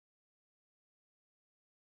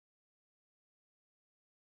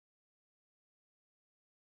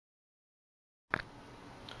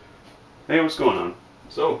Hey, what's going on?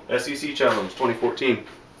 So, SEC Challenge 2014.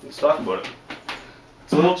 Let's talk about it.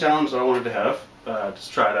 It's a little challenge that I wanted to have,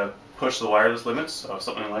 just try to push the wireless limits of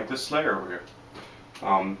something like this slayer over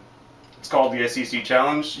here. It's called the SEC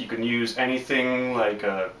Challenge. You can use anything like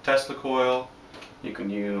a Tesla coil. You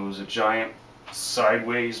can use a giant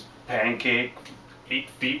sideways pancake, 8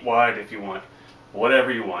 feet wide if you want.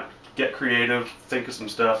 Whatever you want. Get creative, think of some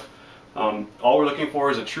stuff. All we're looking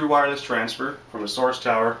for is a true wireless transfer from a source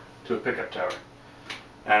tower to a pickup tower.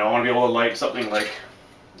 And I want to be able to light something like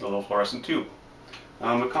a little fluorescent tube.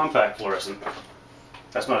 A compact fluorescent.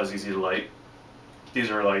 That's not as easy to light.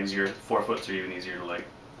 These are a lot easier. 4 foot are even easier to light.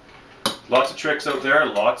 Lots of tricks out there.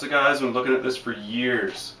 Lots of guys have been looking at this for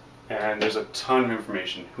years. And there's a ton of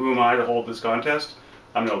information. Who am I to hold this contest?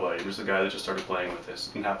 I'm nobody. I'm just a guy that just started playing with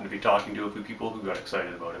this and happened to be talking to a few people who got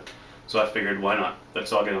excited about it. So I figured, why not?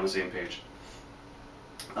 Let's all get on the same page.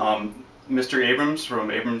 Mr. Abrams from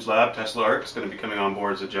Abrams Lab, Tesla Art, is going to be coming on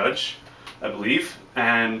board as a judge, I believe.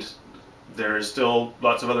 And there's still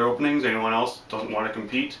lots of other openings. Anyone else doesn't want to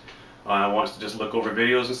compete, wants to just look over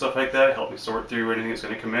videos and stuff like that, help me sort through anything that's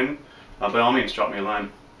going to come in, by all means, drop me a line.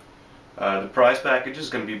 The prize package is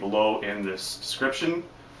going to be below in this description,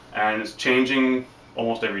 and it's changing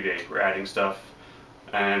almost every day. We're adding stuff,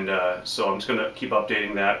 and so I'm just going to keep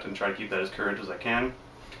updating that and try to keep that as current as I can.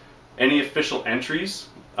 Any official entries,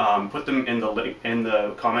 put them in the link in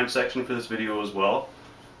the comment section for this video as well.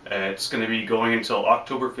 It's going to be going until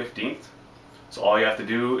October 15th. So all you have to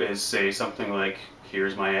do is say something like,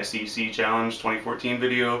 here's my SEC Challenge 2014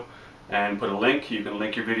 video, and put a link. You can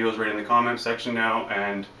link your videos right in the comment section now,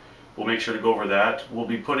 and we'll make sure to go over that. We'll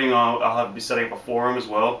be putting on, I'll be setting up a forum as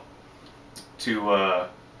well to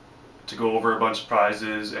go over a bunch of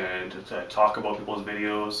prizes and to talk about people's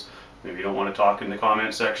videos. Maybe you don't want to talk in the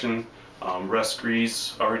comment section. Russ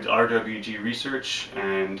Grease, RWG Research,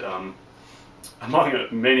 and among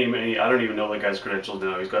many, I don't even know that guy's credentials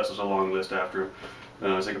now. He's got such a long list after him.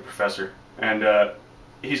 He's like a professor. And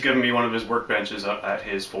he's given me one of his workbenches at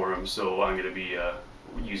his forum, so I'm going to be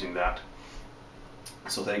using that.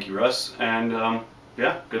 So thank you, Russ. And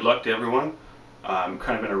yeah, good luck to everyone. I'm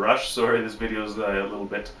kind of in a rush. Sorry, this video is a little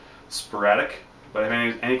bit sporadic. But if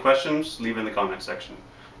any questions, leave in the comment section.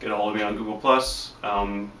 Get a hold of me on Google Plus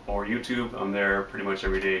or YouTube. I'm there pretty much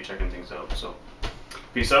every day checking things out. So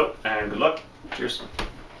peace out and good luck. Cheers.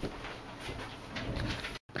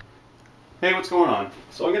 Hey, what's going on?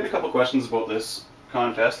 So I'm getting a couple questions about this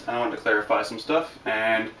contest. I wanted to clarify some stuff,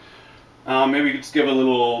 and maybe we could just give a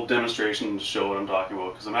little demonstration to show what I'm talking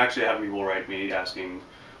about, because I'm actually having people write me asking,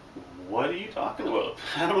 what are you talking about?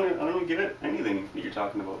 I don't get anything that you're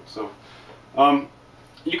talking about. So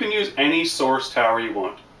you can use any source tower you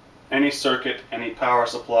want, any circuit, any power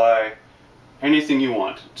supply, anything you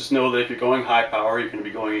want. Just know that if you're going high power, you're going to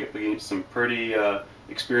be going up against some pretty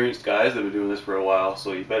experienced guys that have been doing this for a while,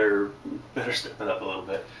 so you better step it up a little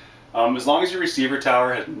bit. As long as your receiver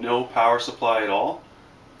tower has no power supply at all,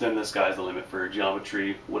 then the sky's the limit for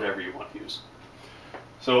geometry, whatever you want to use.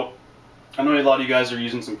 So I know a lot of you guys are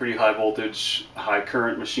using some pretty high voltage, high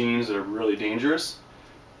current machines that are really dangerous.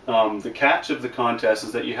 The catch of the contest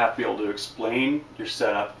is that you have to be able to explain your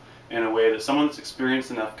setup in a way that someone that's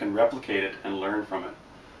experienced enough can replicate it and learn from it.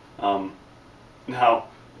 Now,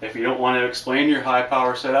 if you don't want to explain your high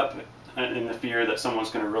power setup in the fear that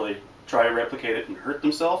someone's going to really try to replicate it and hurt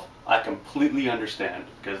themselves, I completely understand,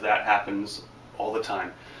 because that happens all the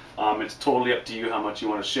time. It's totally up to you how much you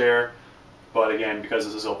want to share, but again, because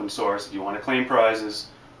this is open source, if you want to claim prizes,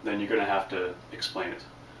 then you're going to have to explain it.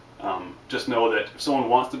 Just know that if someone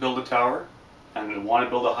wants to build a tower and they want to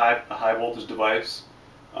build a high voltage device,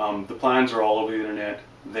 the plans are all over the internet.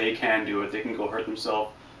 They can do it. They can go hurt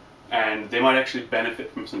themselves, and they might actually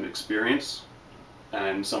benefit from some experience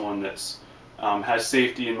and someone that's has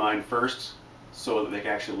safety in mind first, so that they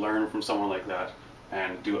can actually learn from someone like that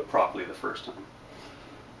and do it properly the first time.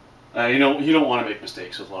 You don't want to make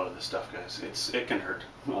mistakes with a lot of this stuff, guys. It can hurt.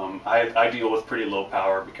 I deal with pretty low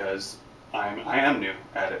power because I am new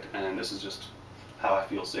at it, and this is just how I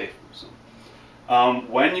feel safe. So,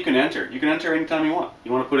 when you can enter anytime you want.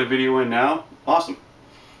 You want to put a video in now? Awesome.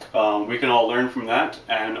 We can all learn from that,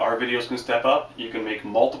 and our videos can step up. You can make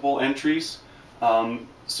multiple entries,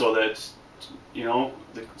 so that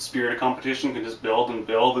the spirit of competition can just build and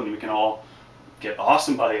build, and we can all get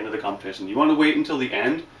awesome by the end of the competition. You want to wait until the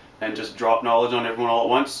end and just drop knowledge on everyone all at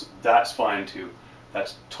once? That's fine too.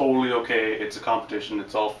 That's totally okay. It's a competition.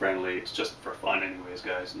 It's all friendly. It's just for fun anyways,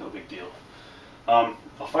 guys. No big deal. I'll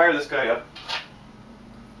fire this guy up.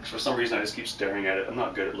 For some reason I just keep staring at it. I'm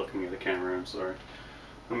not good at looking at the camera, I'm sorry.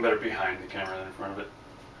 I'm better behind the camera than in front of it.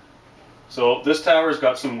 So this tower's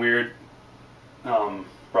got some weird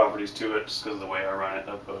properties to it just because of the way I run it.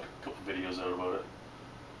 I've got a couple videos out about it.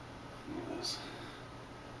 Look at this.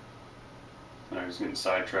 I'm just getting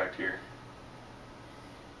sidetracked here.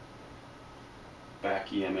 Back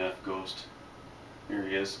EMF ghost. Here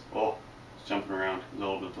he is. Oh, he's jumping around. He's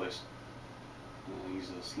all over the place. He's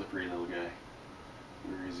a slippery little guy.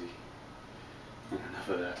 Where is he? Enough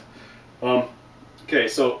of that. Okay,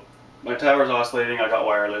 so my tower's oscillating. I got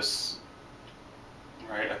wireless.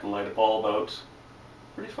 Right, I can light a bulb out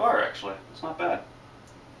pretty far actually. It's not bad.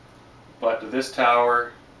 But this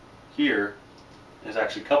tower here is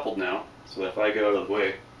actually coupled now, so that if I get out of the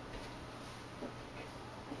way,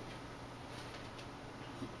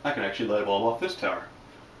 I can actually light a bulb off this tower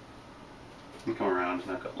and come around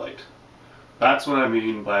and I've got light. That's what I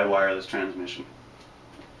mean by wireless transmission.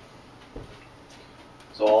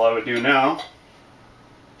 So all I would do now,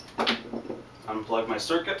 unplug my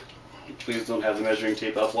circuit. Please don't have the measuring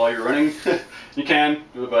tape up while you're running. You can,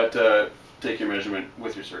 but take your measurement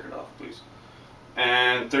with your circuit off, please.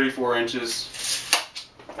 And 34 inches,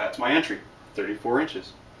 that's my entry, 34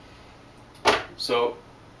 inches. So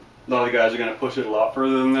a lot of the guys are going to push it a lot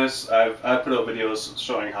further than this. I've put out videos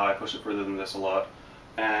showing how I push it further than this a lot.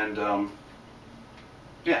 And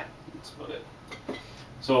yeah, that's about it.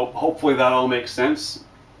 So hopefully that all makes sense.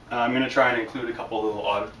 I'm going to try and include a couple little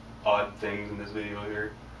odd things in this video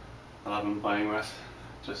here that I've been playing with,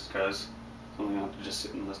 just because something I have to just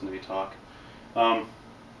sit and listen to me talk. I'm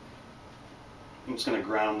just going to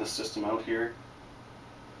ground this system out here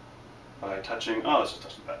by touching, oh, let's just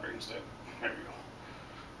touch the battery instead. There we go.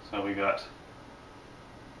 So we got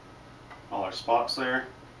all our spots there.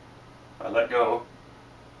 If I let go,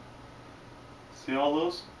 see all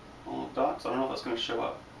those dots? I don't know if that's going to show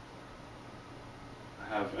up.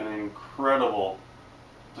 I have an incredible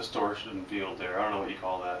distortion field there. I don't know what you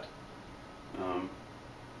call that.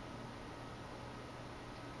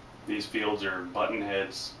 These fields are button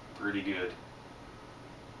heads pretty good.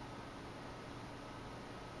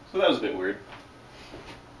 So that was a bit weird.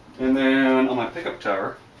 And then on my pickup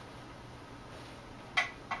tower,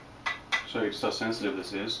 show you just how sensitive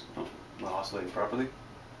this is. Oh, not oscillating properly.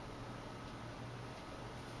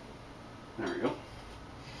 There we go.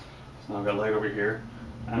 So now I've got light over here.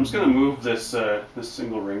 I'm just going to move this this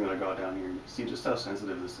single ring that I got down here. You can see just how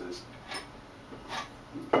sensitive this is.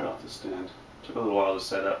 Get off the stand. Took a little while to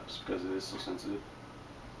set up just because it is so sensitive.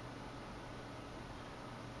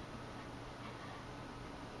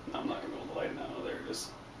 No, I'm not going to be able to light it now. Oh, there it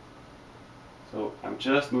is. So I'm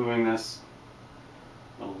just moving this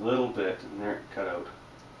a little bit, and there it cut out.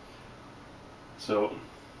 So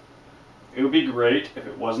it would be great if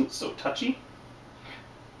it wasn't so touchy.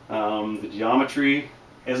 The geometry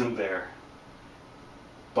isn't there,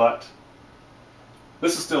 but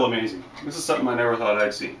this is still amazing. This is something I never thought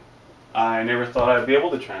I'd see. I never thought I'd be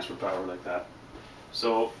able to transfer power like that.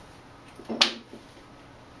 So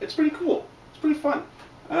it's pretty cool. It's pretty fun,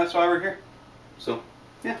 and that's why we're here. So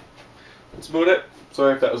yeah, that's about it.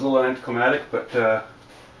 Sorry if that was a little anticlimactic, but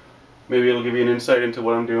maybe it'll give you an insight into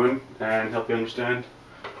what I'm doing and help you understand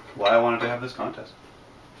why I wanted to have this contest.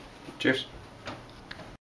 Cheers.